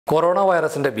Corona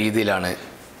വൈറസിൻ്റെ ഭീതിയിലാണ്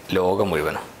ലോകം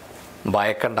മുഴുവനും.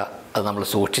 ഭയക്കണ്ട, അത് നമ്മൾ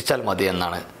സൂക്ഷിച്ചാൽ മതി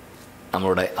എന്നാണ്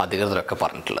നമ്മളുടെ അധികൃതരൊക്കെ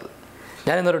പറഞ്ഞിട്ടുള്ളത്.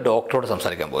 ഞാനിന്നൊരു ഡോക്ടറോട്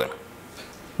സംസാരിക്കാൻ പോവുകയാണ്.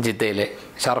 ജിദ്ദയിലെ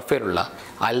ഷർഫയിലുള്ള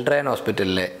അൽറൈൻ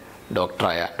ഹോസ്പിറ്റലിലെ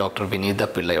ഡോക്ടറായ ഡോക്ടർ വിനീത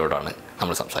പിള്ളയോടാണ്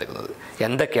നമ്മൾ സംസാരിക്കുന്നത്.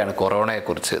 എന്തൊക്കെയാണ്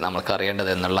കൊറോണയെക്കുറിച്ച് നമുക്ക്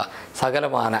അറിയേണ്ടത് എന്നുള്ള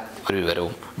സകലമാന ഒരു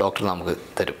വിവരവും ഡോക്ടർ നമുക്ക്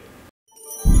തരും.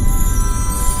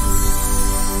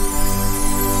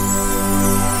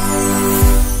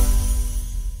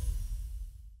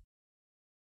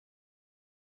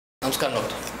 നമസ്കാരം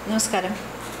ഡോക്ടർ. നമസ്കാരം.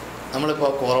 നമ്മളിപ്പോൾ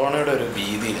കൊറോണയുടെ ഒരു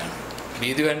ഭീതിയിലാണ്.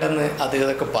 ഭീതി വേണ്ടെന്ന്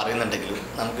അധികൃതരൊക്കെ പറയുന്നുണ്ടെങ്കിലും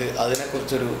നമുക്ക്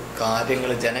അതിനെക്കുറിച്ചൊരു കാര്യങ്ങൾ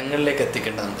ജനങ്ങളിലേക്ക്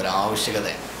എത്തിക്കേണ്ട നമുക്കൊരു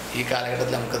ആവശ്യകതയാണ്. ഈ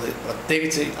കാലഘട്ടത്തിൽ നമുക്കത്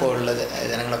പ്രത്യേകിച്ച് ഇപ്പോൾ ഉള്ള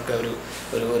ജനങ്ങളൊക്കെ ഒരു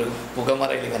ഒരു ഒരു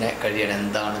പുകമറയിൽ ഇങ്ങനെ കഴിയണം.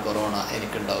 എന്താണ് കൊറോണ,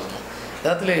 എനിക്കുണ്ടാകുന്നു.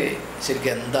 യഥാർത്ഥത്തിൽ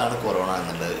ശരിക്കും എന്താണ് കൊറോണ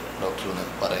എന്നുള്ളത് ഡോക്ടർ ഒന്ന്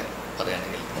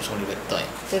പറയുകയാണെങ്കിൽ കുറച്ചുകൂടി വ്യക്തമായി.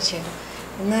 തീർച്ചയായിട്ടും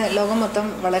ഇന്ന് ലോകം മൊത്തം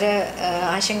വളരെ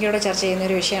ആശങ്കയോടെ ചർച്ച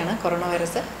ചെയ്യുന്നൊരു വിഷയമാണ് കൊറോണ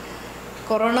വൈറസ്.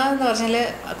 കൊറോണ എന്ന് പറഞ്ഞാൽ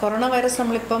കൊറോണ വൈറസ്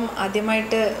നമ്മളിപ്പം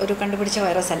ആദ്യമായിട്ട് ഒരു കണ്ടുപിടിച്ച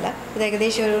വൈറസ് അല്ല. ഇത്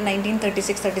ഏകദേശം ഒരു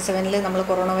 1936-37 നമ്മൾ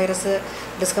കൊറോണ വൈറസ്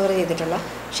ഡിസ്കവർ ചെയ്തിട്ടുള്ള.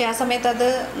 പക്ഷേ ആ സമയത്ത് അത്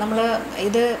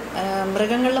ഇത്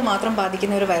മൃഗങ്ങളിൽ മാത്രം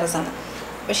ബാധിക്കുന്ന ഒരു വൈറസാണ്.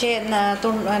 പക്ഷേ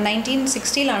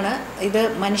 1960 ഇത്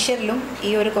മനുഷ്യരിലും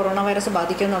ഈ ഒരു കൊറോണ വൈറസ്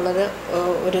ബാധിക്കുമെന്നുള്ളത്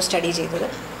ഒരു സ്റ്റഡി ചെയ്തത്.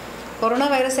 കൊറോണ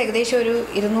വൈറസ് ഏകദേശം ഒരു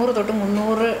 200 തൊട്ട്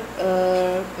 300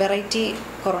 വെറൈറ്റി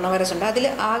കൊറോണ വൈറസ് ഉണ്ട്. അതിൽ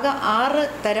ആകെ 6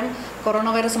 തരം കൊറോണ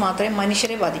വൈറസ് മാത്രമേ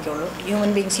മനുഷ്യരെ ബാധിക്കുകയുള്ളൂ,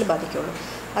 ഹ്യൂമൻ ബീങ്സിൽ ബാധിക്കുകയുള്ളൂ.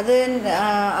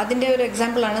 അതിൻ്റെ ഒരു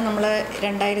എക്സാമ്പിളാണ് നമ്മൾ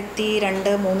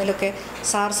 2002-2003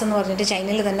 സാർസ് എന്ന് പറഞ്ഞിട്ട്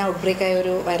ചൈനയിൽ തന്നെ ഔട്ട്ബ്രേക്കായ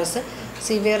ഒരു virus,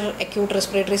 severe acute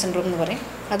respiratory syndrome എന്ന് പറയും.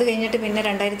 അത് കഴിഞ്ഞിട്ട് പിന്നെ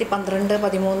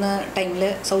 2012-13 ടൈമിൽ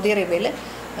സൗദി അറേബ്യയിൽ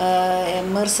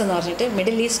MERS എന്ന് പറഞ്ഞിട്ട്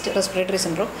മിഡിൽ ഈസ്റ്റ് റെസ്പിറേറ്ററി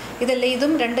സിൻഡ്രോം.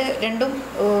 ഇതും രണ്ടും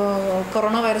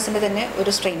കൊറോണ വൈറസിൻ്റെ തന്നെ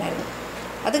ഒരു സ്ട്രെയിൻ ആയിരുന്നു.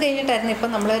 അത് കഴിഞ്ഞിട്ടായിരുന്നു ഇപ്പം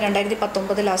നമ്മൾ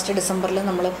 2019 ലാസ്റ്റ് ഡിസംബറിൽ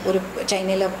നമ്മൾ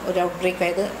ചൈനയിൽ ഒരു ഔട്ട്ബ്രേക്ക്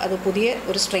ആയത്. അത് പുതിയ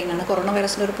ഒരു സ്ട്രെയിനാണ്, കൊറോണ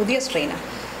വൈറസിൻ്റെ ഒരു പുതിയ സ്ട്രെയിനാണ്.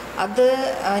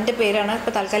 അതിൻ്റെ പേരാണ്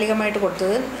ഇപ്പോൾ താൽക്കാലികമായിട്ട്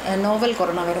കൊടുത്തത് നോവൽ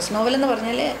കൊറോണ വൈറസ്. നോവൽ എന്ന്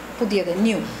പറഞ്ഞാൽ പുതിയത്,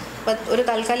 ന്യൂ. അപ്പോൾ ഒരു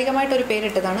താൽക്കാലികമായിട്ടൊരു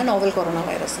പേരിട്ടതാണ് നോവൽ കൊറോണ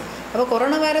വൈറസ്. അപ്പോൾ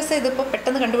കൊറോണ വൈറസ് ഇതിപ്പോൾ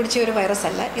പെട്ടെന്ന് കണ്ടുപിടിച്ച ഒരു വൈറസ്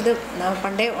അല്ല, ഇത്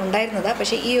പണ്ടേ ഉണ്ടായിരുന്നതാണ്.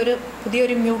 പക്ഷേ ഈ ഒരു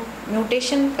പുതിയൊരു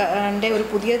മ്യൂട്ടേഷൻ്റെ ഒരു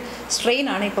പുതിയ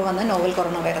സ്ട്രെയിനാണ് ഇപ്പോൾ വന്ന നോവൽ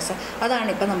കൊറോണ വൈറസ്. അതാണ്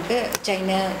ഇപ്പോൾ നമുക്ക്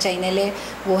ചൈനയിലെ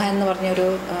വുഹാൻ എന്ന് പറഞ്ഞൊരു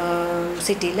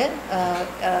സിറ്റിയിൽ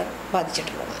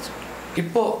ബാധിച്ചിട്ടുള്ളത്.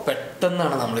 ഇപ്പോൾ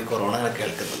പെട്ടെന്നാണ് നമ്മൾ ഈ കൊറോണ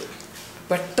കേൾക്കുന്നത്.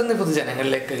 പെട്ടെന്ന് ഇപ്പോൾ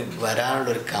ജനങ്ങളിലേക്ക്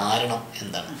വരാനുള്ളൊരു കാരണം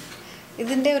എന്താണ്?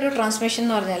 ഇതിൻ്റെ ഒരു ട്രാൻസ്മിഷൻ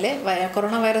എന്ന് പറഞ്ഞാൽ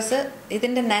കൊറോണ വൈറസ്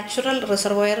ഇതിൻ്റെ നാച്ചുറൽ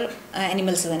റിസർവോയർ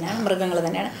അനിമൽസ് തന്നെയാണ്, മൃഗങ്ങൾ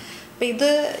തന്നെയാണ്. അപ്പോൾ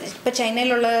ഇപ്പോൾ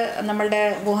ചൈനയിലുള്ള നമ്മളുടെ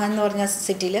വുഹാൻ എന്ന് പറഞ്ഞ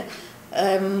സിറ്റിയിൽ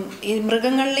ഈ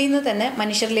മൃഗങ്ങളിൽ നിന്ന് തന്നെ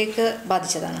മനുഷ്യരിലേക്ക്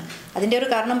ബാധിച്ചതാണ്. അതിൻ്റെ ഒരു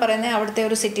കാരണം പറയുന്നത് അവിടുത്തെ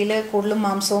ഒരു സിറ്റിയിൽ കൂടുതലും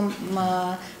മാംസവും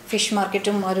ഫിഷ്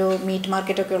മാർക്കറ്റും ഒരു മീറ്റ്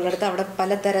മാർക്കറ്റൊക്കെ ഉള്ളിടത്ത് അവിടെ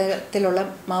പലതരത്തിലുള്ള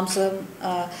മാംസം,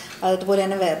 അതുപോലെ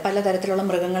തന്നെ പലതരത്തിലുള്ള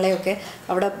മൃഗങ്ങളെയൊക്കെ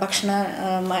അവിടെ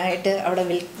ഭക്ഷണമായിട്ട് അവിടെ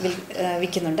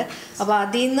വിൽക്കുന്നുണ്ട്. അപ്പോൾ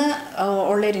അതിൽ നിന്ന്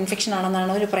ഉള്ളൊരു ഇൻഫെക്ഷൻ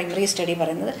ആണെന്നാണ് ഒരു പ്രൈമറി സ്റ്റഡി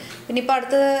പറയുന്നത്. പിന്നെ ഇപ്പോൾ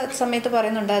അടുത്ത സമയത്ത്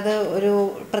പറയുന്നുണ്ട് അത് ഒരു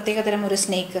പ്രത്യേകതരം ഒരു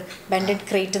സ്നേക്ക്, ബാൻഡഡ്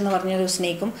ക്രേറ്റ് എന്ന് പറഞ്ഞൊരു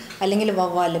സ്നേക്കും അല്ലെങ്കിൽ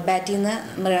വവ്വാൽ, ബാറ്റിൽ നിന്ന്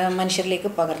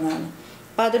മനുഷ്യരിലേക്ക് പകർന്നതാണ്.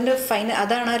 അപ്പോൾ അതിൻ്റെ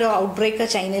അതാണ് ഒരു ഔട്ട്ബ്രേക്ക്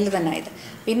ചൈനയിൽ തന്നെ ആയത്.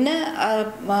 പിന്നെ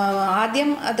ആദ്യം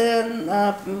അത്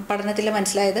പഠനത്തിൽ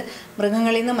മനസ്സിലായത്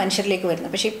മൃഗങ്ങളിൽ നിന്ന് മനുഷ്യരിലേക്ക്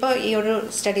വരുന്നത്. പക്ഷേ ഇപ്പോൾ ഈ ഒരു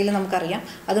സ്റ്റഡിയിൽ നമുക്കറിയാം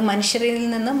അത് മനുഷ്യരിൽ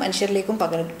നിന്നും മനുഷ്യരിലേക്കും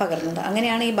പകരുന്നുണ്ട്.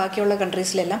 അങ്ങനെയാണ് ഈ ബാക്കിയുള്ള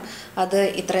കൺട്രീസിലെല്ലാം അത്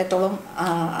ഇത്രത്തോളം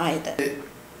ആയത്.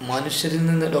 മനുഷ്യരിൽ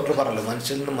നിന്ന് ഡോക്ടർ പറഞ്ഞല്ലോ,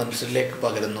 മനുഷ്യരിൽ നിന്ന് മനുഷ്യരിലേക്ക്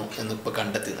പകരുന്നു എന്നിപ്പോൾ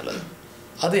കണ്ടെത്തി എന്നുള്ളത്.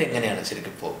 അത് എങ്ങനെയാണ്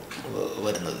ശരിക്കും ഇപ്പോൾ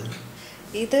വരുന്നത്?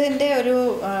 ഇതിൻ്റെ ഒരു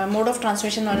മോഡ് ഓഫ്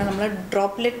ട്രാൻസ്മിഷൻ എന്ന് പറഞ്ഞാൽ നമ്മൾ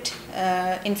ഡ്രോപ്ലെറ്റ്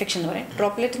ഇൻഫെക്ഷൻ എന്ന് പറയും.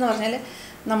 ഡ്രോപ്ലെറ്റ് എന്ന് പറഞ്ഞാൽ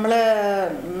നമ്മൾ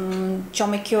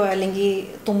ചുമയ്ക്കുകയോ അല്ലെങ്കിൽ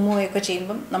തുമ്മുകയൊക്കെ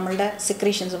ചെയ്യുമ്പം നമ്മളുടെ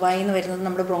സെക്രീഷൻസ് വായിൽ നിന്ന് വരുന്നത്,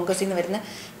 നമ്മുടെ ബ്രോങ്കസിൽ നിന്ന് വരുന്ന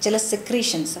ചില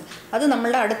സെക്രീഷൻസ് അത്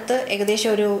നമ്മളുടെ അടുത്ത് ഏകദേശം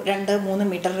ഒരു 2-3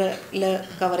 മീറ്ററിൽ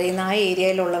കവർ ചെയ്യുന്ന ആ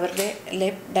ഏരിയയിലുള്ളവരുടെ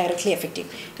ഡയറക്റ്റ്ലി എഫക്റ്റ്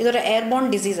ചെയ്യും. ഇതൊരു എയർബോൺ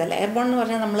ഡിസീസ് അല്ല. എയർബോൺ എന്ന്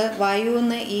പറഞ്ഞാൽ നമ്മൾ വായുവിൽ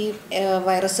നിന്ന് ഈ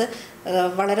വൈറസ്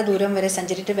വളരെ ദൂരം വരെ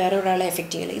സഞ്ചരിച്ചിട്ട് വേറെ ഒരാളെ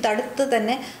എഫക്റ്റ് ചെയ്യില്ല. ഇത്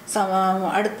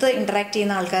അടുത്ത് ഇൻറ്ററാക്ട്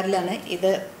ചെയ്യുന്ന ആൾക്കാരിലാണ്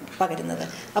ഇത് പകരുന്നത്.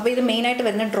 അപ്പോൾ ഇത് മെയിനായിട്ട്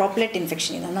വരുന്ന ഡ്രോപ്ലെറ്റ്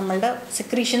ഇൻഫെക്ഷൻ ചെയ്യുന്നത് നമ്മളുടെ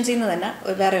സെക്രീഷൻസിൽ നിന്ന് തന്നെ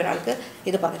വേറെ ഒരാൾക്ക്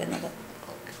ഇത് പകരുന്നത്.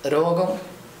 രോഗം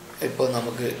ഇപ്പോൾ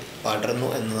നമുക്ക് പടർന്നു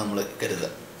എന്ന് നമ്മൾ കരുതുക.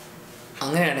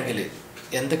 അങ്ങനെയാണെങ്കിൽ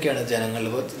എന്തൊക്കെയാണ് ജനങ്ങൾ,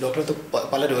 ഇപ്പോൾ ഡോക്ടർക്ക്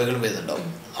പല രോഗികളും വരുന്നുണ്ടാവും,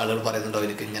 ആളുകൾ പറയുന്നുണ്ടോ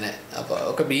എനിക്ക് ഇങ്ങനെ, അപ്പോൾ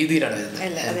ഒക്കെ ഭീതിയിലാണ് വരുന്നത്.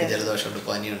 എനിക്ക് ജലദോഷമുണ്ട്,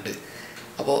 പനിയുണ്ട്.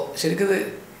 അപ്പോൾ ശരിക്കും ഇത്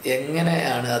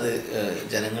എങ്ങനെയാണ് അത്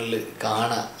ജനങ്ങളിൽ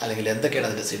കാണുക, അല്ലെങ്കിൽ എന്തൊക്കെയാണ്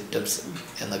അതിൻ്റെ സിംറ്റംസ്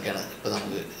എന്നൊക്കെയാണ് ഇപ്പോൾ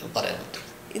നമുക്ക് പറയാൻ പറ്റും?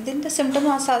 ഇതിൻ്റെ സിംറ്റം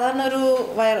സാധാരണ ഒരു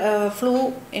ഫ്ലൂ,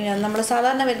 നമ്മൾ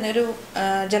സാധാരണ വരുന്നൊരു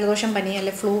ജലദോഷം, പനി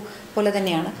അല്ലെ ഫ്ലൂ പോലെ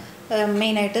തന്നെയാണ്.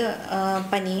 മെയിനായിട്ട്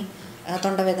പനി,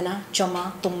 തൊണ്ടവേദന, ചുമ,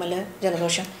 തുമ്മൽ,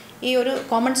 ജലദോഷം, ഈ ഒരു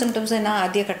കോമൺ സിംറ്റംസ് തന്നെ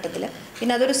ആദ്യ ഘട്ടത്തിൽ.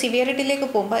 പിന്നെ അതൊരു സിവിയറിറ്റിയിലേക്ക്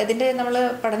പോകുമ്പോൾ ഇതിൻ്റെ നമ്മൾ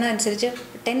പഠനം അനുസരിച്ച്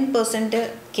 10%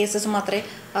 കേസസ് മാത്രമേ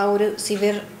ആ ഒരു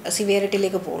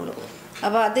സിവിയറിറ്റിയിലേക്ക് പോവുള്ളൂ.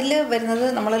 അപ്പോൾ അതിൽ വരുന്നത്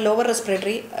നമ്മൾ ലോവർ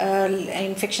റെസ്പിറേറ്ററി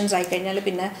ഇൻഫെക്ഷൻസ് ആയിക്കഴിഞ്ഞാൽ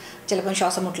പിന്നെ ചിലപ്പം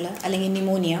ശ്വാസം മുട്ടൽ അല്ലെങ്കിൽ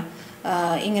ന്യൂമോണിയ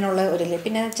ഇങ്ങനെയുള്ള ഒരു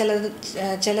പിന്നെ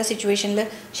ചില സിറ്റുവേഷനിൽ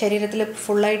ശരീരത്തിൽ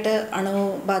ഫുള്ളായിട്ട് അണു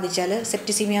ബാധിച്ചാൽ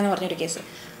സെപ്റ്റിസീമിയ എന്ന് പറഞ്ഞൊരു കേസ്.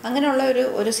 അങ്ങനെയുള്ള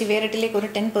ഒരു സിവിയറിറ്റിയിലേക്ക് ഒരു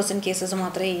 10% കേസസ്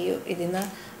മാത്രമേ ഈ ഇതിൽ നിന്ന്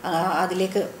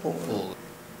അതിലേക്ക് പോകുള്ളൂ.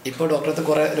 ഇപ്പോൾ ഡോക്ടർക്ക്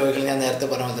കുറേ രോഗികൾ, ഞാൻ നേരത്തെ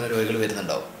പറഞ്ഞ പോലെ തന്നെ രോഗികൾ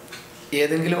വരുന്നുണ്ടാവും.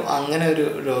 ഏതെങ്കിലും അങ്ങനെ ഒരു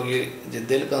രോഗി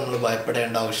ജിദ്ദയിൽ ഇപ്പോൾ നമ്മൾ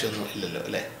ഭയപ്പെടേണ്ട ആവശ്യമൊന്നും ഇല്ലല്ലോ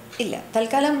അല്ലേ? ഇല്ല,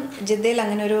 തൽക്കാലം ജിദ്ദയിൽ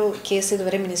അങ്ങനെ ഒരു കേസ്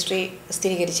ഇതുവരെ മിനിസ്ട്രി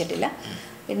സ്ഥിരീകരിച്ചിട്ടില്ല.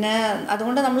 പിന്നെ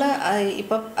അതുകൊണ്ട് നമ്മൾ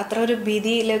ഇപ്പം അത്ര ഒരു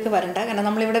ഭീതിയിലേക്ക് വരണ്ട. കാരണം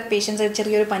നമ്മളിവിടെ പേഷ്യൻസ്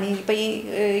ചെറിയൊരു പനി, ഇപ്പം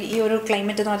ഈ ഒരു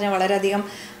ക്ലൈമറ്റ് എന്ന് പറഞ്ഞാൽ വളരെയധികം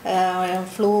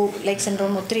ഫ്ലൂ ലൈക്ക്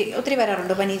സിൻഡ്രോം ഒത്തിരി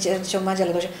വരാറുണ്ട്. പനി, ചുമ,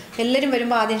 ജലദോഷം. എല്ലാവരും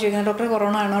വരുമ്പോൾ ആദ്യം ചോദിക്കുന്നത് ഡോക്ടർ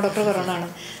കൊറോണ ആണോ, ഡോക്ടർ കൊറോണ ആണോ.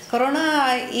 കൊറോണ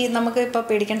നമുക്ക് ഇപ്പോൾ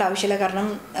പേടിക്കേണ്ട ആവശ്യമില്ല. കാരണം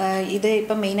ഇത്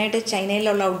ഇപ്പം മെയിനായിട്ട്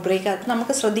ചൈനയിലുള്ള ഔട്ട് ബ്രേക്ക്. അത്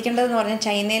നമുക്ക് ശ്രദ്ധിക്കേണ്ടതെന്ന് പറഞ്ഞാൽ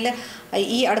ചൈനയിൽ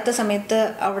ഈ അടുത്ത സമയത്ത്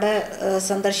അവിടെ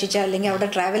സന്ദർശിച്ച അല്ലെങ്കിൽ അവിടെ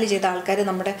ട്രാവൽ ചെയ്ത ആൾക്കാർ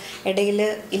നമ്മുടെ ഇടയിൽ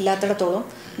ഇല്ലാത്തിടത്തോളം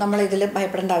നമ്മളിതിൽ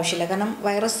ഭയപ്പെടേണ്ട ആവശ്യമില്ല. കാരണം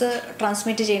വൈറസ്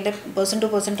ട്രാൻസ്മിറ്റ് ചെയ്യേണ്ട പേഴ്സൺ ടു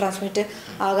പേഴ്സൺ ട്രാൻസ്മിറ്റ്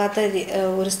ആകാത്ത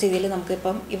ഒരു സ്ഥിതിയിൽ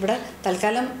നമുക്കിപ്പം ഇവിടെ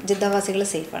തൽക്കാലം ജിദ്ദാവാസികൾ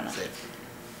സേഫാണ്.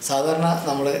 സാധാരണ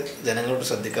നമ്മൾ ജനങ്ങളോട്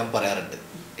ശ്രദ്ധിക്കാൻ പറയാറുണ്ട്,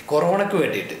 കൊറോണയ്ക്ക്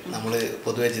വേണ്ടിയിട്ട് നമ്മൾ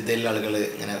പൊതുവെ ജിദ്ദയിലെ ആളുകൾ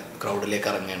ഇങ്ങനെ ക്രൗഡിലേക്ക്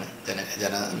ഇറങ്ങുകയാണ്,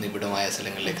 ജനനിബിഡമായ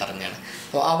സ്ഥലങ്ങളിലേക്ക് ഇറങ്ങുകയാണ്.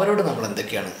 അപ്പോൾ അവരോട് നമ്മൾ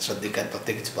എന്തൊക്കെയാണ് ശ്രദ്ധിക്കാൻ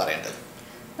പ്രത്യേകിച്ച് പറയേണ്ടത്?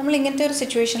 നമ്മൾ ഇങ്ങനത്തെ ഒരു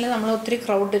സിറ്റുവേഷനിൽ നമ്മൾ ഒത്തിരി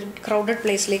ക്രൗഡഡ്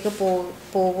പ്ലേസിലേക്ക്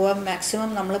പോകുക മാക്സിമം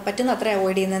നമ്മൾ പറ്റുന്ന അത്ര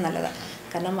അവോയ്ഡ് ചെയ്യുന്നത് നല്ലതാണ്.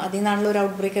 കാരണം അതിൽ നിന്നാണല്ലോ ഒരു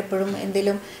ഔട്ട് ബ്രേക്ക്. എപ്പോഴും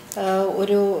എന്തെങ്കിലും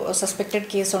ഒരു സസ്പെക്റ്റഡ്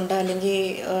കേസുണ്ട് അല്ലെങ്കിൽ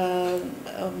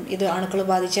ഇത് അണുക്കൾ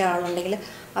ബാധിച്ച ആളുണ്ടെങ്കിൽ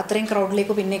അത്രയും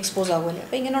ക്രൗഡിലേക്ക് പിന്നെ എക്സ്പോസ് ആകുമല്ലോ.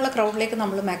 അപ്പോൾ ഇങ്ങനെയുള്ള ക്രൗഡിലേക്ക്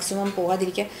നമ്മൾ മാക്സിമം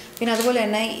പോകാതിരിക്കുക. പിന്നെ അതുപോലെ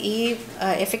തന്നെ ഈ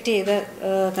എഫക്റ്റ് ചെയ്ത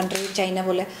കൺട്രി ചൈന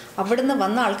പോലെ അവിടുന്ന്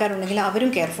വന്ന ആൾക്കാരുണ്ടെങ്കിൽ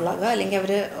അവരും കെയർഫുൾ ആകുക, അല്ലെങ്കിൽ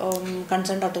അവർ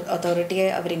കൺസേൺഡ് അതോറിറ്റിയെ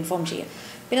അവർ ഇൻഫോം ചെയ്യുക.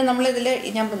 പിന്നെ നമ്മളിതിൽ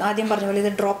ഞാൻ ആദ്യം പറഞ്ഞ പോലെ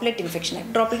ഇത് ഡ്രോപ്ലെറ്റ് ഇൻഫെക്ഷൻ.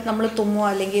 ഡ്രോപ്ലെറ്റ് നമ്മൾ തുമ്മുക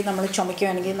അല്ലെങ്കിൽ നമ്മൾ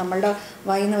ചുമയ്ക്കുകയാണെങ്കിൽ നമ്മളുടെ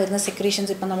വായിൽ നിന്ന് വരുന്ന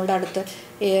സെക്രീഷൻസ് ഇപ്പം നമ്മളുടെ അടുത്ത്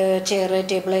ചെയർ,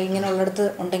 ടേബിൾ ഇങ്ങനെയുള്ളിടത്ത്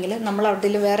ഉണ്ടെങ്കിൽ നമ്മൾ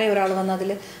അതിൽ വേറെ ഒരാൾ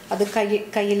വന്ന് അത്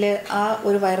കയ്യിൽ ആ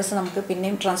ഒരു വൈറസ് നമുക്ക്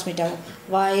പിന്നെയും ട്രാൻസ്മിറ്റ് ആകും.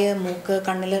 വായ, മൂക്ക്,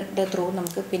 കണ്ണിൻ്റെ ത്രൂ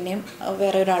നമുക്ക് പിന്നെയും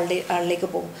വേറെ ആളിലേക്ക്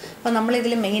പോകും. അപ്പോൾ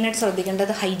നമ്മളിതിൽ മെയിനായിട്ട്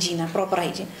ശ്രദ്ധിക്കേണ്ടത് ഹൈജീനാണ്, പ്രോപ്പർ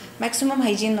ഹൈജീൻ. മാക്സിമം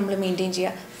ഹൈജീൻ നമ്മൾ മെയിൻറ്റെയിൻ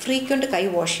ചെയ്യുക. ഫ്രീക്വൻറ്റ് കൈ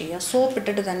വാഷ് ചെയ്യുക. സോപ്പ്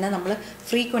ഇട്ടിട്ട് തന്നെ നമ്മൾ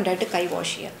ഫ്രീക്വൻ്റായിട്ട് കൈ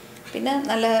വാഷ് ചെയ്യുക. പിന്നെ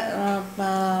നല്ല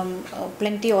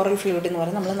പ്ലെൻറ്റി ഓറൽ ഫ്ലൂയിഡ് എന്ന്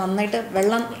പറയുന്നത് നമ്മൾ നന്നായിട്ട്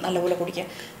വെള്ളം നല്ലപോലെ കുടിക്കുക.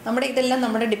 ഇതെല്ലാം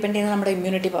നമ്മുടെ ഡിപ്പെൻഡ് ചെയ്യുന്നത് നമ്മുടെ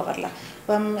ഇമ്മ്യൂണിറ്റി പവറിലാണ്.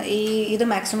 അപ്പം ഇത്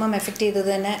മാക്സിമം എഫക്റ്റ് ചെയ്തത്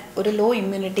തന്നെ ഒരു ലോ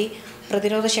ഇമ്മ്യൂണിറ്റി,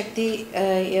 പ്രതിരോധ ശക്തി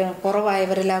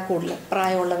കുറവായവരിലാണ് കൂടുതൽ,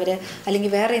 പ്രായമുള്ളവർ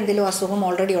അല്ലെങ്കിൽ വേറെ എന്തെങ്കിലും അസുഖം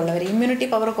ഓൾറെഡി ഉള്ളവർ. ഇമ്മ്യൂണിറ്റി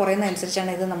പവർ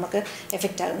കുറയുന്നതനുസരിച്ചാണ് ഇത് നമുക്ക്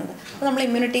എഫക്റ്റ് ആകുന്നത്. അപ്പോൾ നമ്മൾ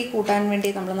ഇമ്മ്യൂണിറ്റി കൂട്ടാൻ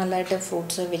വേണ്ടി നമ്മൾ നല്ലതായിട്ട്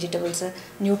ഫ്രൂട്ട്സ്, വെജിറ്റബിൾസ്,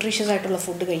 ന്യൂട്രീഷ്യസ് ആയിട്ടുള്ള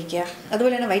ഫുഡ് കഴിക്കുക.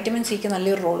 അതുപോലെ തന്നെ വൈറ്റമിൻ സിക്ക്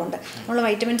നല്ലൊരു റോളുണ്ട്. നമ്മൾ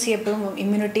വൈറ്റമിൻ സി എപ്പോഴും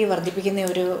ഇമ്മ്യൂണിറ്റി വർദ്ധിപ്പിക്കുന്ന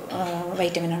ഒരു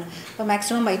വൈറ്റമിനാണ്. അപ്പോൾ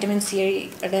മാക്സിമം വൈറ്റമിൻ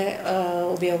സിയുടെ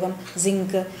ഉപയോഗം,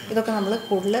 സിങ്ക്, ഇതൊക്കെ നമ്മൾ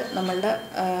കൂടുതൽ നമ്മളുടെ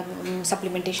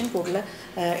സപ്ലിമെൻറ്റേഷൻ കൂടുതൽ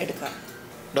എടുക്കുക.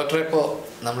 ഡോക്ടറെ, ഇപ്പോൾ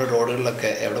നമ്മൾ റോഡുകളിലൊക്കെ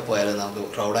എവിടെ പോയാലും നമുക്ക്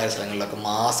ക്രൗഡായ സ്ഥലങ്ങളിലൊക്കെ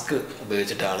മാസ്ക്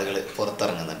ഉപയോഗിച്ചിട്ട് ആളുകൾ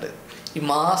പുറത്തിറങ്ങുന്നുണ്ട്. ഈ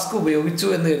മാസ്ക് ഉപയോഗിച്ചു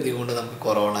എന്ന് കരുതിക്കൊണ്ട് നമുക്ക്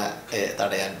കൊറോണ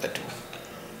തടയാൻ പറ്റുമോ?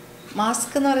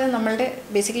 മാസ്ക് എന്ന് പറയുന്നത് നമ്മളുടെ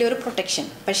ബേസിക്കലി ഒരു പ്രൊട്ടക്ഷൻ.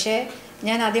 പക്ഷേ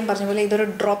ഞാൻ ആദ്യം പറഞ്ഞ പോലെ ഇതൊരു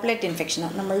ഡ്രോപ്ലെറ്റ്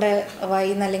ഇൻഫെക്ഷനാണ്. നമ്മളുടെ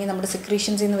വായിൽ നിന്ന് അല്ലെങ്കിൽ നമ്മുടെ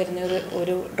സെക്രീഷൻസിൽ നിന്ന് വരുന്ന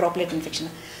ഒരു ഡ്രോപ്ലെറ്റ്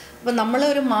ഇൻഫെക്ഷനാണ്. അപ്പോൾ നമ്മൾ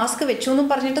ഒരു മാസ്ക് വെച്ചു എന്നും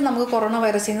പറഞ്ഞിട്ട് നമുക്ക് കൊറോണ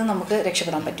വൈറസിൽ നിന്ന് നമുക്ക്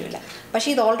രക്ഷപ്പെടാൻ പറ്റില്ല. പക്ഷേ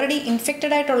ഇത് ഓൾറെഡി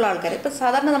ഇൻഫെക്റ്റഡ് ആയിട്ടുള്ള ആൾക്കാർ, ഇപ്പോൾ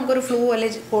സാധാരണ നമുക്കൊരു ഫ്ലൂ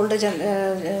അല്ലെങ്കിൽ കോൾഡ്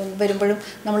വരുമ്പോഴും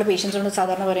നമ്മൾ പേഷ്യൻസിനോട്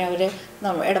സാധാരണ പറയാം അവർ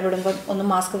ഇടപെടുമ്പോൾ ഒന്ന്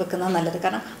മാസ്ക് വെക്കുന്നത് നല്ലത്.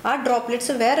 കാരണം ആ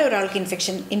ഡ്രോപ്ലെറ്റ്സ് വേറെ ഒരാൾക്ക്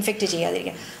ഇൻഫെക്റ്റ്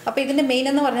ചെയ്യാതിരിക്കുക. അപ്പോൾ ഇതിൻ്റെ മെയിൻ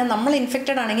എന്ന് പറഞ്ഞാൽ നമ്മൾ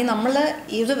ഇൻഫെക്റ്റഡ് ആണെങ്കിൽ നമ്മൾ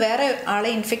ഇത് വേറെ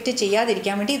ആളെ ഇൻഫെക്റ്റ്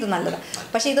ചെയ്യാതിരിക്കാൻ വേണ്ടി ഇത് നല്ലതാണ്.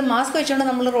 പക്ഷേ ഇത് മാസ്ക് വെച്ചുകൊണ്ട്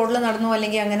നമ്മൾ റോഡിൽ നടന്നു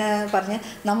അല്ലെങ്കിൽ അങ്ങനെ പറഞ്ഞ്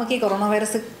നമുക്ക് ഈ കൊറോണ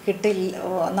വൈറസ് കിട്ടില്ല,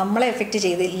 നമ്മളെ എഫക്റ്റ്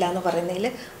ചെയ്തില്ല എന്ന് പറയുന്നതിൽ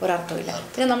ഒരർത്ഥമില്ല.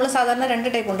 പിന്നെ നമ്മൾ സാധാരണ 2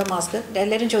 ടൈപ്പ് ഉണ്ട് മാസ്ക്.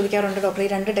 എല്ലാവരും ചോദിക്കാറുണ്ട് ഡോക്ടർ ഈ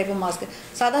 2 ടൈപ്പ് മാസ്ക്.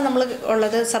 സാധാരണ നമ്മൾ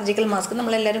ഉള്ളത് സർജിക്കൽ മാസ്ക്,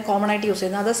 നമ്മളെല്ലാവരും കോമൺ ആയിട്ട് യൂസ്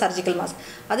ചെയ്യുന്നത് അത് സർജിക്കൽ മാസ്ക്.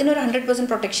 അതിനൊരു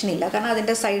 100% പ്രൊട്ടക്ഷൻ ഇല്ല, കാരണം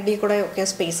അതിൻ്റെ സൈഡിൽ കൂടെ ഒക്കെ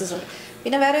സ്പേസസ് ഉണ്ട്.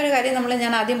 പിന്നെ വേറെ ഒരു കാര്യം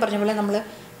ഞാൻ ആദ്യം പറഞ്ഞ പോലെ നമ്മൾ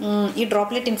ഈ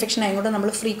ഡ്രോപ്ലെറ്റ് ഇൻഫെക്ഷൻ ആയതുകൊണ്ട് നമ്മൾ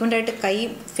ഫ്രീക്വൻ്റ് ആയിട്ട് കൈ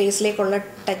ഫേസിലേക്കുള്ള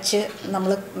ടച്ച്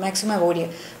നമ്മൾ മാക്സിമം അവോയ്ഡ്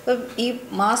ചെയ്യുക. അപ്പോൾ ഈ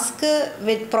മാസ്ക്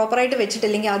പ്രോപ്പറായിട്ട്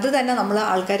വെച്ചിട്ടില്ലെങ്കിൽ അത് തന്നെ നമ്മൾ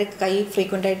ആൾക്കാർ കൈ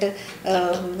ഫ്രീക്വൻ്റ് ആയിട്ട്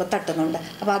തട്ടുന്നുണ്ട്.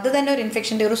 അപ്പോൾ അത് തന്നെ ഒരു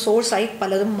ഇൻഫെക്ഷൻ്റെ ഒരു സോഴ്സായി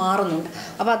പലതും മാറുന്നുണ്ട്.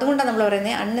 അപ്പോൾ അതുകൊണ്ടാണ് നമ്മൾ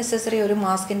പറയുന്നത് അൺനെസസറി ഒരു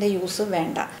മാസ്കിൻ്റെ യൂസ്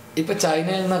വേണ്ട. ഇപ്പോൾ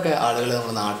ചൈനയിൽ നിന്നൊക്കെ ആളുകൾ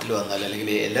നമ്മുടെ നാട്ടിൽ വന്നാൽ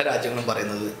അല്ലെങ്കിൽ എല്ലാ രാജ്യങ്ങളും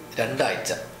പറയുന്നത് 2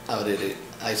 ആഴ്ച അവരൊരു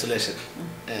ഐസൊലേഷൻ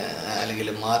അല്ലെങ്കിൽ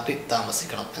മാറ്റി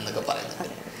താമസിക്കണം എന്നൊക്കെ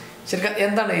പറയുന്നുണ്ട്. ശരിക്കും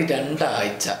എന്താണ് ഈ 2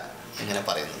 ആഴ്ച എങ്ങനെ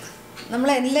പറയുന്നത്? നമ്മൾ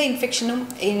എല്ലാ ഇൻഫെക്ഷനും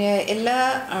എല്ലാ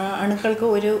അണുക്കൾക്കും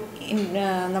ഒരു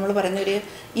നമ്മൾ പറയുന്ന ഒരു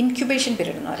ഇൻക്യുബേഷൻ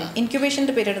പീരീഡ് എന്ന് പറയും.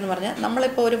 ഇൻക്യുബേഷൻ്റെ പീരീഡ് എന്ന് പറഞ്ഞാൽ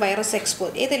നമ്മളിപ്പോൾ ഒരു വൈറസ്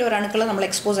ഏതെങ്കിലും ഒരു അണുക്കൾ നമ്മൾ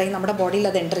എക്സ്പോസ് ആയി നമ്മുടെ ബോഡിയിൽ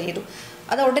അത് എൻ്റർ ചെയ്തു,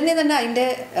 അത് ഉടനെ തന്നെ അതിൻ്റെ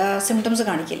സിംറ്റംസ്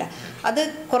കാണിക്കില്ല. അത്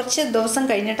കുറച്ച് ദിവസം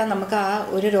കഴിഞ്ഞിട്ടാണ് നമുക്ക് ആ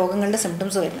ഒരു രോഗങ്ങളുടെ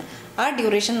സിംറ്റംസ് വരുന്നത്. ആ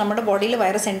ഡ്യൂറേഷൻ നമ്മുടെ ബോഡിയിൽ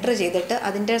വൈറസ് എൻ്റർ ചെയ്തിട്ട്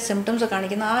അതിൻ്റെ സിംറ്റംസ്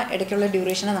കാണിക്കുന്ന ആ ഇടയ്ക്കുള്ള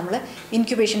ഡ്യൂറേഷനെ നമ്മൾ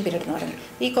ഇൻക്യുബേഷൻ പീരീഡ് എന്ന് പറയുന്നത്.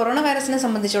 ഈ കൊറോണ വൈറസിനെ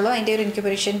സംബന്ധിച്ചുള്ള അതിൻ്റെ ഒരു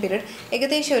ഇൻക്യുബേഷൻ പീരീഡ്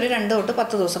ഏകദേശം ഒരു 2 തൊട്ട്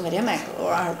 10 ദിവസം വരെ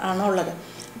ആണ് ഉള്ളത്.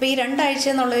 അപ്പോൾ ഈ 2 ആഴ്ച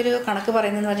എന്നുള്ളൊരു കണക്ക്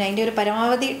പറയുന്നതെന്ന് പറഞ്ഞാൽ അതിൻ്റെ ഒരു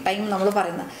പരമാവധി ടൈം നമ്മൾ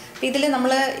പറയുന്നത്. അപ്പോൾ ഇതിൽ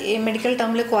നമ്മൾ ഈ മെഡിക്കൽ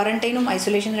ടേമിൽ ക്വാറന്റൈനും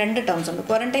ഐസൊലേഷനും 2 ടേംസ് ഉണ്ട്.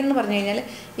 ക്വാറന്റൈൻ എന്ന് പറഞ്ഞു കഴിഞ്ഞാൽ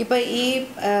ഇപ്പോൾ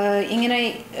ഇങ്ങനെ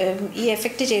ഈ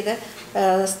എഫക്റ്റ് ചെയ്ത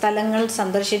സ്ഥലങ്ങൾ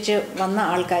സന്ദർശിച്ച് വന്ന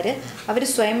ആൾക്കാർ അവർ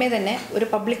സ്വയമേ തന്നെ ഒരു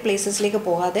പബ്ലിക് പ്ലേസസിലേക്ക്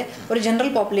പോകാതെ, ഒരു ജനറൽ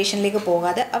പോപ്പുലേഷനിലേക്ക്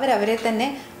പോകാതെ അവരെ തന്നെ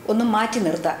ഒന്ന് മാറ്റി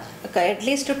നിർത്തുക,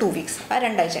 അറ്റ്ലീസ്റ്റ് 2 വീക്സ്, ആ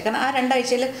 2 ആഴ്ച. കാരണം ആ 2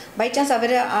 ആഴ്ചയിൽ ബൈ ചാൻസ്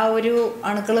അവർ ആ ഒരു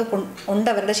അണുക്കൾ ഉണ്ട്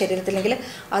അവരുടെ ശരീരത്തിലെങ്കിൽ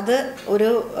അത് ഒരു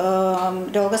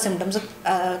രോഗ സിംറ്റംസ്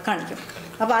കാണിക്കും.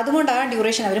 അപ്പോൾ അതുകൊണ്ട് ആ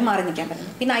ഡ്യൂറേഷൻ അവർ മാറി നിൽക്കാൻ പറ്റും.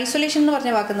 പിന്നെ ഐസൊലേഷൻ എന്ന്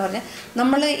പറഞ്ഞ വാക്കെന്ന് പറഞ്ഞാൽ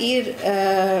നമ്മൾ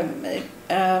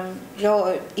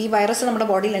ഈ വൈറസ് നമ്മുടെ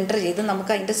ബോഡിയിൽ എൻ്റർ ചെയ്ത്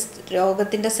നമുക്ക് അതിൻ്റെ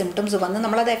രോഗത്തിൻ്റെ സിംറ്റംസ് വന്ന്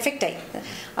നമ്മളത് എഫക്റ്റായി,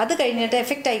 അത് കഴിഞ്ഞിട്ട്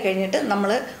എഫക്റ്റായി കഴിഞ്ഞിട്ട്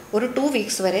നമ്മൾ ഒരു 2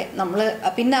 വീക്സ് വരെ നമ്മൾ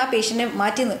പിന്നെ ആ പേഷ്യൻറ്റിനെ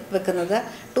മാറ്റി വെക്കുന്നത്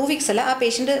 2 വീക്സ് അല്ല, ആ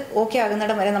പേഷ്യൻറ്റ് ഓക്കെ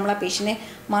ആകുന്നിടം വരെ നമ്മൾ ആ പേഷ്യൻറ്റിനെ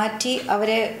മാറ്റി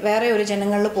അവരെ വേറെ ഒരു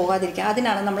ജനങ്ങളിൽ പോകാതിരിക്കുക,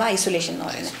 അതിനാണ് നമ്മൾ ഐസൊലേഷൻ എന്ന്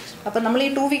പറയുന്നത്. അപ്പം നമ്മൾ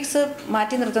ഈ 2 വീക്സ്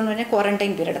മാറ്റി നിർത്തുന്നത് പറഞ്ഞാൽ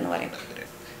ക്വാറന്റൈൻ പീരീഡ് എന്ന് പറയും.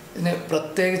 ഇതിന്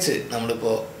പ്രത്യേകിച്ച്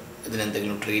നമ്മളിപ്പോൾ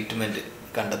ഇതിനെന്തെങ്കിലും ട്രീറ്റ്മെൻറ്റ്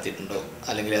കണ്ടെത്തിയിട്ടുണ്ടോ,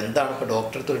 അല്ലെങ്കിൽ എന്താണ് ഇപ്പോൾ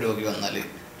ഡോക്ടർക്ക് ഒരു രോഗി വന്നാൽ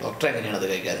ഡോക്ടർ എങ്ങനെയാണ് അത്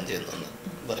കൈകാര്യം ചെയ്യുന്നതെന്ന്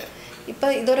പറയാം. ഇപ്പോൾ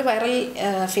ഇതൊരു വൈറൽ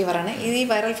ഫീവറാണ്. ഈ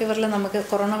വൈറൽ ഫീവറിൽ നമുക്ക്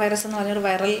കൊറോണ വൈറസ് എന്ന് പറഞ്ഞൊരു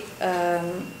വൈറൽ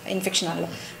ഇൻഫെക്ഷനാണല്ലോ,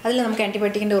 അതിൽ നമുക്ക്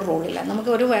ആൻറ്റിബയോട്ടിക്കിൻ്റെ ഒരു റോളില്ല.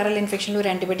 നമുക്ക് ഒരു വൈറൽ ഇൻഫെക്ഷനിൽ ഒരു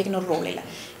ആൻറ്റിബയോട്ടിക്കിന് ഒരു റോളില്ല.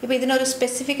 ഇപ്പോൾ ഇതിനൊരു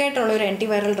സ്പെസിഫിക് ആയിട്ടുള്ള ഒരു ആൻറ്റി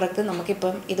വൈറൽ ഡ്രഗ്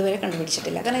നമുക്കിപ്പം ഇതുവരെ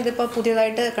കണ്ടുപിടിച്ചിട്ടില്ല. കാരണം ഇതിപ്പോൾ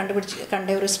പുതിയതായിട്ട് കണ്ട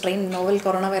ഒരു സ്ട്രെയിൻ, നോവൽ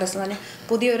കൊറോണ വൈറസ് എന്ന് പറഞ്ഞാൽ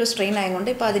പുതിയൊരു സ്ട്രെയിൻ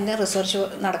ആയതുകൊണ്ട് ഇപ്പോൾ അതിൻ്റെ റിസർച്ച്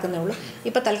നടക്കുന്നേ ഉള്ളൂ.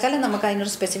 ഇപ്പോൾ തൽക്കാലം നമുക്ക്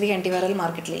അതിനൊരു സ്പെസിഫിക് ആൻറ്റിവൈറൽ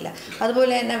മാർക്കറ്റിലില്ല.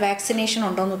 അതുപോലെ തന്നെ വാക്സിനേഷൻ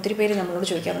ഉണ്ടോ എന്ന് ഒത്തിരി പേര് നമ്മളോട്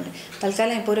ചോദിക്കാറുണ്ട്.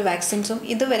 തൽക്കാലം ഇപ്പോൾ ഒരു വാക്സിൻസും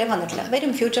ഇതുവരെ വന്നിട്ടില്ല.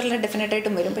 വരും, ഫ്യൂച്ചറിൽ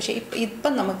ഡെഫിനറ്റായിട്ടും വരും. പക്ഷേ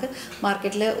ഇപ്പം നമുക്ക്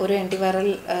മാർക്കറ്റിൽ ഒരു ആൻറ്റിവൈറൽ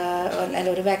അല്ല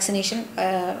ഒരു വാക്സിനേഷൻ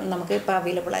നമുക്ക് ഇപ്പോൾ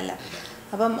അവൈലബിൾ അല്ല.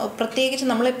 അപ്പം പ്രത്യേകിച്ച്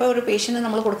നമ്മളിപ്പോൾ ഒരു പേഷ്യൻറ്റ്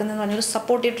നമ്മൾ കൊടുക്കുന്നതെന്ന് പറഞ്ഞാൽ ഒരു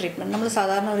സപ്പോർട്ടീവ് ട്രീറ്റ്മെൻറ്റ്, നമ്മൾ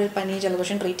സാധാരണ ഒരു പനി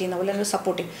ജലദോഷം ട്രീറ്റ് ചെയ്യുന്ന പോലെ ഒരു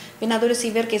സപ്പോർട്ടീവ്, പിന്നെ അതൊരു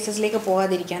സിവിയർ കേസസിലേക്ക്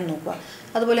പോകാതിരിക്കാൻ നോക്കുക.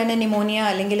 അതുപോലെ തന്നെ ന്യൂമോണിയ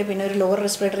അല്ലെങ്കിൽ പിന്നെ ഒരു ലോവർ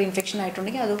റെസ്പിറേറ്ററി ഇൻഫെക്ഷൻ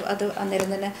ആയിട്ടുണ്ടെങ്കിൽ അത് അന്നേരം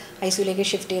തന്നെ ഐസിയുലേക്ക്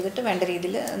ഷിഫ്റ്റ് ചെയ്തിട്ട് വേണ്ട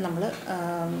രീതിയിൽ നമ്മൾ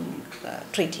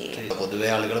ട്രീറ്റ് ചെയ്യും. പൊതുവെ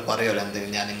ആളുകൾ പറയുമല്ലോ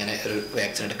എന്തെങ്കിലും ഞാനിങ്ങനെ ഒരു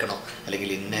വാക്സിൻ എടുക്കണോ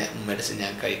അല്ലെങ്കിൽ ഇന്ന മെഡിസിൻ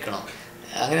ഞാൻ കഴിക്കണോ,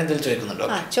 അങ്ങനെ എന്തെങ്കിലും ചോദിക്കുന്നുണ്ടോ?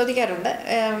 ചോദിക്കാറുണ്ട്.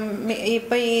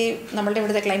 ഇപ്പോൾ ഈ നമ്മളുടെ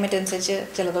ഇവിടുത്തെ ക്ലൈമറ്റ് അനുസരിച്ച്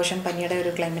ജലദോഷം പനിയുടെ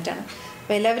ഒരു ക്ലൈമറ്റാണ്.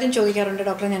 അപ്പോൾ എല്ലാവരും ചോദിക്കാറുണ്ട്,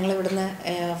 ഡോക്ടർ ഞങ്ങൾ ഇവിടുന്ന്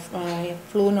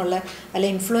ഫ്ലൂവിനുള്ള അല്ലെ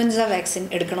ഇൻഫ്ലുവൻസ വാക്സിൻ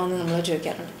എടുക്കണമെന്ന് നമ്മൾ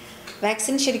ചോദിക്കാറുണ്ട്.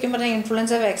 വാക്സിൻ ശരിക്കും പറഞ്ഞാൽ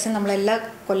ഇൻഫ്ലുവൻസ വാക്സിൻ നമ്മളെല്ലാ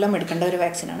കൊല്ലം എടുക്കേണ്ട ഒരു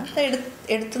വാക്സിനാണ്. അത്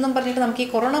എടുത്തെന്നും പറഞ്ഞിട്ട് നമുക്ക് ഈ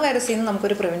കൊറോണ വൈറസിൽ നിന്ന്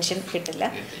നമുക്കൊരു പ്രിവെൻഷൻ കിട്ടില്ല.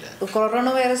 കൊറോണ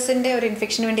വൈറസിൻ്റെ ഒരു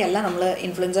ഇൻഫെക്ഷന് വേണ്ടിയല്ല നമ്മൾ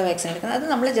ഇൻഫ്ലുവൻസ വാക്സിൻ എടുക്കുന്നത്, അത്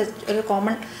നമ്മൾ ജസ്റ്റ് ഒരു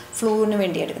കോമൺ ഫ്ലൂവിന്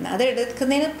വേണ്ടി എടുക്കുന്നത്. അത്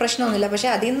എടുക്കുന്നതിന് പ്രശ്നമൊന്നുമില്ല,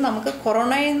 പക്ഷേ അതിൽ നിന്ന് നമുക്ക്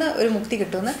കൊറോണയിൽ നിന്ന് ഒരു മുക്തി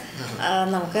കിട്ടുമെന്ന്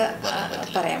നമുക്ക്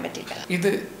പറയാൻ പറ്റില്ല.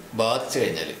 ഇത് ബാധിച്ചു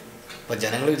കഴിഞ്ഞാൽ ഇപ്പോൾ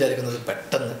ജനങ്ങൾ വിചാരിക്കുന്നത്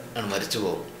പെട്ടെന്ന് ആണ് മരിച്ചു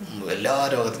പോകും, എല്ലാ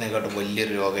രോഗത്തിനെക്കാട്ടും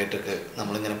വലിയൊരു രോഗമായിട്ടൊക്കെ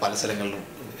നമ്മളിങ്ങനെ പല സ്ഥലങ്ങളിലും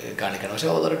കാണിക്കണം. പക്ഷേ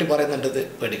അതോറിറ്റി പറയുന്നുണ്ട് ഇത്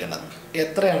പേടിക്കണം.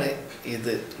 എത്രയാണ്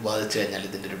ഇത് ബാധിച്ചു കഴിഞ്ഞാൽ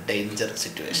ഇതിൻ്റെ ഒരു ഡേഞ്ചർ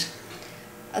സിറ്റുവേഷൻ?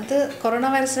 അത് കൊറോണ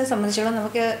വൈറസിനെ സംബന്ധിച്ചോളം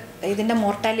നമുക്ക് ഇതിൻ്റെ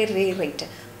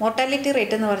മോർട്ടാലിറ്റി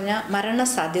റേറ്റ് എന്ന് പറഞ്ഞാൽ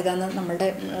മരണസാധ്യത എന്ന് നമ്മളുടെ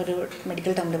ഒരു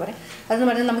മെഡിക്കൽ ടേമിൽ പറയും. അതെന്ന്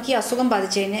പറഞ്ഞാൽ നമുക്ക് ഈ അസുഖം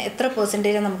ബാധിച്ചു കഴിഞ്ഞാൽ എത്ര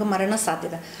പെർസെൻറ്റേജ് നമുക്ക്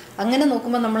മരണസാധ്യത. അങ്ങനെ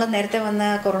നോക്കുമ്പോൾ നമ്മൾ നേരത്തെ വന്ന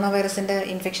കൊറോണ വൈറസിൻ്റെ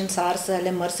ഇൻഫെക്ഷൻ സാർസ്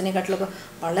അല്ലെങ്കിൽ മെർസിനെക്കാട്ടിലൊക്കെ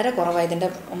വളരെ കുറവാണ് ഇതിൻ്റെ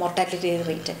മോർട്ടാലിറ്റി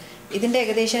റേറ്റ്. ഇതിൻ്റെ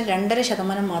ഏകദേശം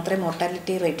 2.5% മാത്രമേ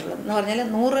മോർട്ടാലിറ്റി റേറ്റ് ഉള്ളൂ. എന്ന് പറഞ്ഞാൽ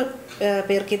 100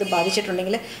 പേർക്ക് ഇത്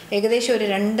ബാധിച്ചിട്ടുണ്ടെങ്കിൽ ഏകദേശം ഒരു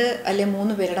 2 അല്ലെങ്കിൽ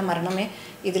 3 പേരുടെ മരണമേ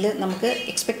ഇതിൽ നമുക്ക്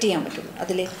എക്സ്പെക്റ്റ് ചെയ്യാൻ പറ്റുള്ളൂ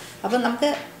അതിൽ. അപ്പം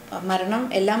നമുക്ക്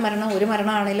എല്ലാ മരണവും ഒരു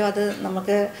മരണമാണെങ്കിലും അത്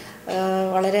നമുക്ക്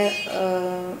വളരെ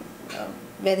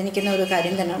വേദനിക്കുന്ന ഒരു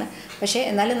കാര്യം തന്നെയാണ്. പക്ഷേ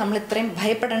എന്നാലും നമ്മൾ ഇത്രയും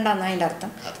ഭയപ്പെടേണ്ട എന്നാണ് അതിൻ്റെ അർത്ഥം.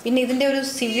 പിന്നെ ഇതിൻ്റെ ഒരു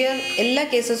സിവിയർ എല്ലാ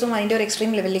കേസസും അതിൻ്റെ ഒരു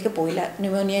എക്സ്ട്രീം ലെവലിലേക്ക് പോയില്ല.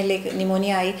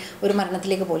 ന്യൂമോണിയ ആയി ഒരു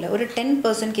മരണത്തിലേക്ക് പോയില്ല. ഒരു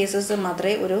 10% കേസസ്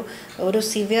മാത്രമേ ഒരു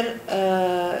സിവിയർ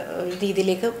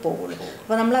രീതിയിലേക്ക് പോകുള്ളൂ.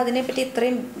 അപ്പോൾ നമ്മൾ അതിനെപ്പറ്റി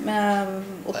ഇത്രയും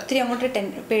ഒത്തിരി അങ്ങോട്ട്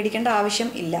പേടിക്കേണ്ട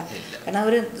ആവശ്യം ഇല്ല. കാരണം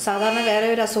ഒരു സാധാരണ വേറെ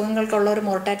ഒരു അസുഖങ്ങൾക്കുള്ള ഒരു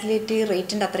മോർട്ടാലിറ്റി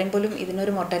റേറ്റിൻ്റെ അത്രയും പോലും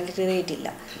ഇതിനൊരു മോർട്ടാലിറ്റി റേറ്റ് ഇല്ല.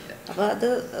 അപ്പോൾ അത്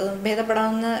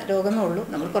ഭേദപ്പെടാവുന്ന രോഗമേ ഉള്ളൂ.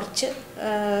 നമ്മൾ കുറച്ച്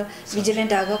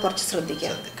വിജിലൻ്റ് ആകുക, കുറച്ച്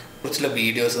ശ്രദ്ധിക്കുക. കുറച്ചുള്ള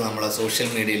വീഡിയോസ് നമ്മളെ സോഷ്യൽ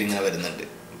മീഡിയയിൽ ഇങ്ങനെ വരുന്നുണ്ട്.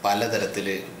 പലതരത്തിൽ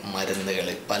മരുന്നുകൾ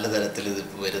പലതരത്തിൽ ഇത്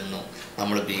വരുന്നു,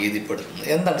 നമ്മൾ ഭീതിപ്പെടുത്തുന്നു.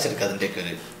 എന്താണ് ശരിക്കും അതിൻ്റെയൊക്കെ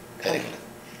ഒരു കാര്യങ്ങൾ?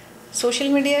 സോഷ്യൽ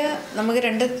മീഡിയ നമുക്ക്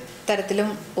രണ്ട് തരത്തിലും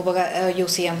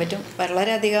യൂസ് ചെയ്യാൻ പറ്റും.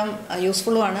 വളരെയധികം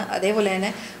യൂസ്ഫുള്ളുമാണ്. അതേപോലെ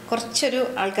തന്നെ കുറച്ചൊരു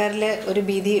ആൾക്കാരിൽ ഒരു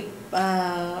ഭീതി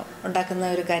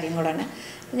ഉണ്ടാക്കുന്ന ഒരു കാര്യം കൂടാണ്.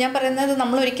 ഞാൻ പറയുന്നത്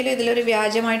നമ്മളൊരിക്കലും ഇതിലൊരു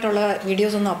വ്യാജമായിട്ടുള്ള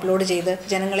വീഡിയോസ് ഒന്നും അപ്ലോഡ് ചെയ്ത്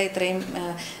ജനങ്ങളെ ഇത്രയും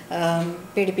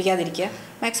പേടിപ്പിക്കാതിരിക്കുക.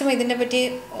 മാക്സിമം ഇതിനെപ്പറ്റി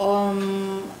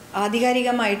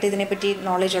ആധികാരികമായിട്ട് ഇതിനെപ്പറ്റി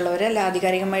നോളജ് ഉള്ളവർ അല്ല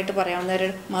ആധികാരികമായിട്ട് പറയാവുന്നവർ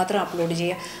മാത്രം അപ്ലോഡ്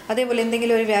ചെയ്യുക. അതേപോലെ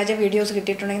എന്തെങ്കിലും ഒരു വ്യാജ വീഡിയോസ്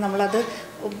കിട്ടിയിട്ടുണ്ടെങ്കിൽ നമ്മളത്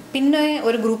പിന്നെ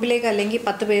ഒരു ഗ്രൂപ്പിലേക്ക് അല്ലെങ്കിൽ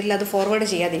 10 പേരിൽ അത് ഫോർവേഡ്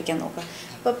ചെയ്യാതിരിക്കാൻ നോക്കുക.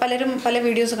 ഇപ്പോൾ പലരും പല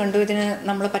വീഡിയോസ് കണ്ടു, ഇതിന്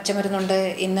നമ്മൾ പച്ചമരുന്നുണ്ട്,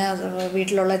 ഇന്ന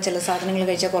വീട്ടിലുള്ള ചില സാധനങ്ങൾ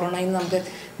കഴിച്ചാൽ കൊറോണയിൽ നിന്ന് നമുക്ക്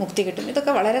മുക്തി കിട്ടും.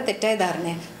 ഇതൊക്കെ വളരെ തെറ്റായ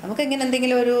ധാരണയാണ്. നമുക്ക് ഇങ്ങനെ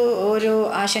എന്തെങ്കിലും ഒരു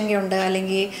ആശങ്കയുണ്ട്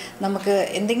അല്ലെങ്കിൽ നമുക്ക്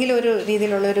എന്തെങ്കിലും ഒരു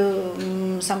രീതിയിലുള്ളൊരു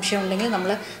സംശയം ഉണ്ടെങ്കിൽ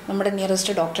നമ്മൾ നമ്മുടെ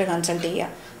നിയറസ്റ്റ് ഡോക്ടറെ കൺസൾട്ട് ചെയ്യുക.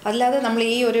 അല്ലാതെ നമ്മൾ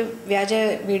ഈ ഒരു വ്യാജ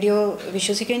വീഡിയോ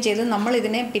വിശ്വസിക്കുകയും ചെയ്ത് നമ്മൾ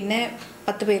ഇതിനെ പിന്നെ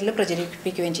 10 പേരിൽ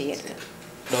പ്രചരിപ്പിക്കുകയും ചെയ്യരുത്.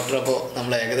 ഡോക്ടർ, അപ്പോൾ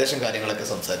നമ്മൾ ഏകദേശം കാര്യങ്ങളൊക്കെ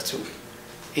സംസാരിച്ചു.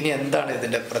 ഇനി എന്താണ്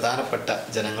ഇതിൻ്റെ പ്രധാനപ്പെട്ട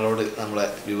ജനങ്ങളോട്, നമ്മളെ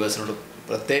വ്യൂവേഴ്സിനോട്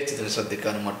പ്രത്യേകിച്ച് ഇതിന്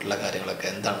ശ്രദ്ധിക്കാനും മറ്റുള്ള കാര്യങ്ങളൊക്കെ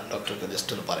എന്താണ് ഡോക്ടർക്ക്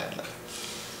ജസ്റ്റ് ഒന്ന് പറയാനുള്ളത്?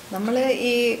 നമ്മൾ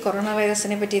ഈ കൊറോണ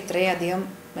വൈറസിനെ പറ്റി ഇത്രയധികം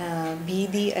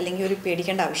ഭീതി അല്ലെങ്കിൽ ഒരു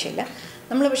പേടിക്കേണ്ട ആവശ്യമില്ല.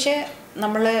 പക്ഷേ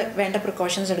നമ്മൾ വേണ്ട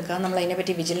പ്രിക്കോഷൻസ് എടുക്കുക, നമ്മൾ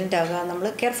അതിനെപ്പറ്റി വിജിലൻ്റ് ആകുക, നമ്മൾ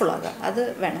കെയർഫുൾ ആകുക, അത്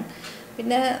വേണം.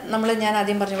 പിന്നെ ഞാൻ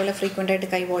ആദ്യം പറഞ്ഞ പോലെ ഫ്രീക്വൻ്റായിട്ട്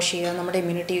കൈ വാഷ് ചെയ്യുക, നമ്മുടെ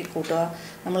ഇമ്മ്യൂണിറ്റി കൂട്ടുക,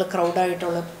 നമ്മൾ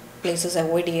ക്രൗഡായിട്ടുള്ള പ്ലേസസ്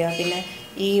അവോയ്ഡ് ചെയ്യുക. പിന്നെ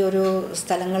ഈ ഒരു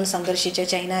സ്ഥലങ്ങൾ സന്ദർശിച്ച്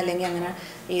ചൈന അല്ലെങ്കിൽ അങ്ങനെ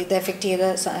ഇത് എഫക്റ്റ് ചെയ്ത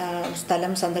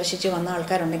സ്ഥലം സന്ദർശിച്ച് വന്ന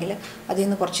ആൾക്കാരുണ്ടെങ്കിൽ അതിൽ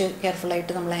നിന്ന് കുറച്ച്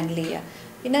കെയർഫുള്ളായിട്ട് നമ്മൾ ഹാൻഡിൽ ചെയ്യുക.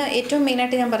 പിന്നെ ഏറ്റവും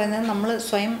മെയിനായിട്ട് ഞാൻ പറയുന്നത്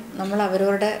നമ്മൾ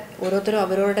ഓരോരുത്തരും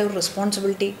അവരവരുടെ ഒരു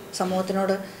റെസ്പോൺസിബിലിറ്റി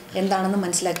സമൂഹത്തിനോട് എന്താണെന്ന്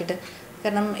മനസ്സിലാക്കിയിട്ട്,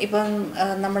 കാരണം ഇപ്പം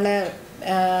നമ്മൾ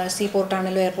സീ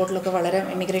പോർട്ടാണെങ്കിലും എയർപോർട്ടിലൊക്കെ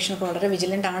ഇമിഗ്രേഷനൊക്കെ വളരെ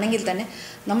വിജിലൻ്റ് ആണെങ്കിൽ തന്നെ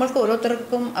നമ്മൾക്ക്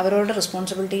ഓരോരുത്തർക്കും അവരവരുടെ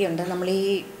റെസ്പോൺസിബിലിറ്റി ഉണ്ട്. നമ്മൾ ഈ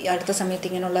അടുത്ത സമയത്ത്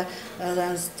ഇങ്ങനെയുള്ള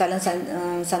സ്ഥലം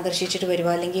സന്ദർശിച്ചിട്ട് വരിക,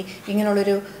 അല്ലെങ്കിൽ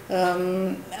ഇങ്ങനെയുള്ളൊരു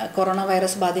കൊറോണ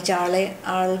വൈറസ് ബാധിച്ച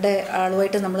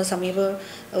ആളുമായിട്ട് നമ്മൾ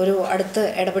ഒരു അടുത്ത്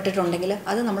ഇടപെട്ടിട്ടുണ്ടെങ്കിൽ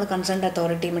അത് നമ്മൾ കൺസേൺഡ്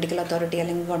അതോറിറ്റി, മെഡിക്കൽ അതോറിറ്റി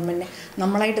അല്ലെങ്കിൽ ഗവൺമെൻറ്റിനെ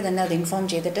നമ്മളായിട്ട് തന്നെ അത് ഇൻഫോം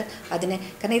ചെയ്തിട്ട്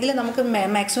കാരണം ഇതിൽ നമുക്ക്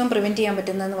മാക്സിമം പ്രിവെൻറ്റ് ചെയ്യാൻ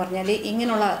പറ്റുന്നതെന്ന് പറഞ്ഞാൽ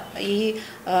ഇങ്ങനെയുള്ള ഈ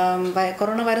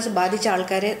കൊറോണ വൈറസ് ബാധിച്ച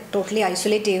ആൾക്കാരെ ടോട്ടലി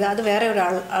ഐസൊലേറ്റ് ചെയ്ത് അത് വേറെ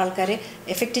ആൾക്കാരെ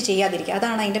എഫക്റ്റ് ചെയ്യാതിരിക്കുക.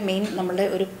 അതാണ് അതിൻ്റെ മെയിൻ നമ്മളുടെ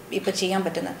ഇപ്പോൾ ചെയ്യാൻ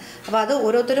പറ്റുന്നത്. അപ്പോൾ അത്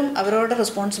ഓരോരുത്തരും അവരവരുടെ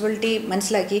റെസ്പോൺസിബിലിറ്റി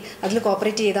മനസ്സിലാക്കി അതിൽ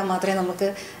കോപ്പറേറ്റ് ചെയ്താൽ മാത്രമേ നമുക്ക്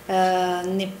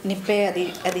നിപ്പയെ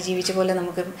അതിജീവിച്ച പോലെ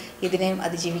നമുക്ക് ഇതിനെയും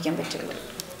അതിജീവിക്കാൻ പറ്റുള്ളൂ.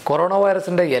 കൊറോണ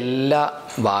വൈറസിൻ്റെ എല്ലാ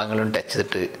ഭാഗങ്ങളും ടച്ച്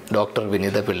ചെയ്തിട്ട് ഡോക്ടർ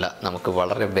വിനീത പിള്ള നമുക്ക്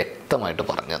വളരെ വ്യക്തമായിട്ട്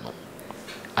പറഞ്ഞു തന്നു.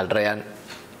 അൽറയാൻ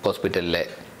ഹോസ്പിറ്റലിലെ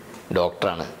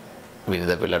ഡോക്ടറാണ്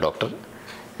വിനീത പിള്ള ഡോക്ടർ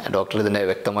ഇതിനെ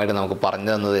വ്യക്തമായിട്ട് നമുക്ക് പറഞ്ഞു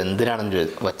തന്നത് എന്തിനാണെന്ന്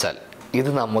വെച്ചാൽ ഇത്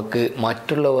നമുക്ക്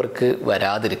മറ്റുള്ളവർക്ക്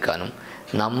വരാതിരിക്കാനും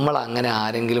നമ്മൾ അങ്ങനെ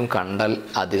ആരെങ്കിലും കണ്ടാൽ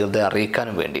അധികൃതരെ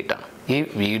അറിയിക്കാനും വേണ്ടിയിട്ടാണ്. ഈ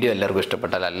വീഡിയോ എല്ലാവർക്കും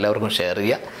ഇഷ്ടപ്പെട്ടാൽ എല്ലാവർക്കും ഷെയർ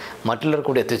ചെയ്യുക, മറ്റുള്ളവർക്ക്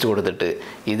കൂടി എത്തിച്ചു കൊടുത്തിട്ട്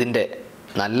ഇതിൻ്റെ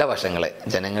നല്ല വശങ്ങളെ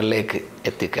ജനങ്ങളിലേക്ക്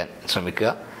എത്തിക്കാൻ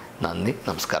ശ്രമിക്കുക. നന്ദി,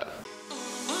 നമസ്കാരം.